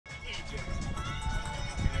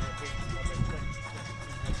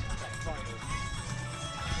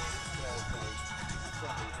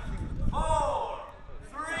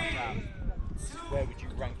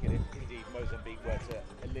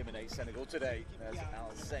today. There's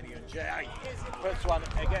Alseni and Jay puts one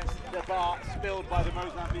against the bar, spilled by the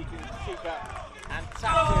Mozambican keeper and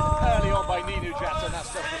tapped in early on by Ninu Jatta, and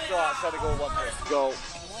that's just the start. Senegal 1-0 goal,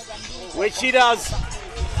 which he does.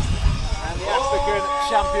 And the African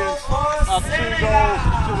champions are 2 goals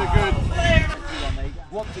to the good. They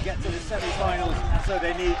want to get to the semi-finals, and so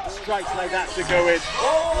they need strikes like that to go in.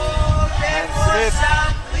 And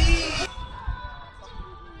Smith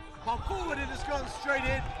come forward, and it's gone straight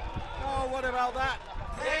in. Oh, what about that?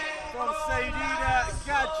 From Seydina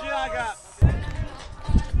Gajaga.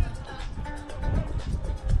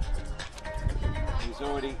 He's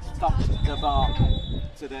already thumped the bar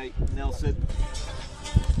today, Nelson.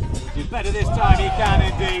 He'll do better this time, he can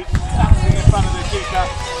indeed. Tapping in front of the keeper,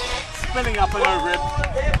 spilling up and over him.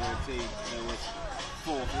 The team was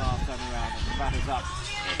 4th last time around, and the batter's up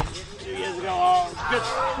 2 years ago. Oh, good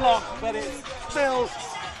block, but it spills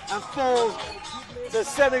and falls to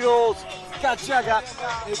Senegal's Gajaga.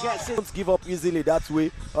 It gets it. Don't give up easily that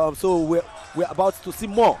way. So we're about to see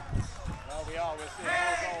more. Well, we are. We're seeing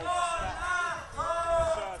more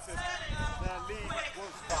goals. Their lead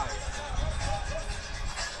was 5.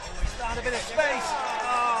 We found a bit of space.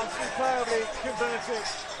 Oh, superbly converted.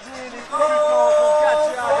 Really good goal from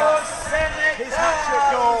Gajaga. His hat-trick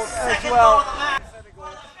goal as well.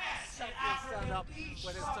 Senegal stand up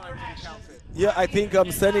when it's time to be counted. Yeah, I think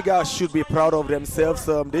Senegal should be proud of themselves.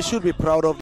 They should be proud of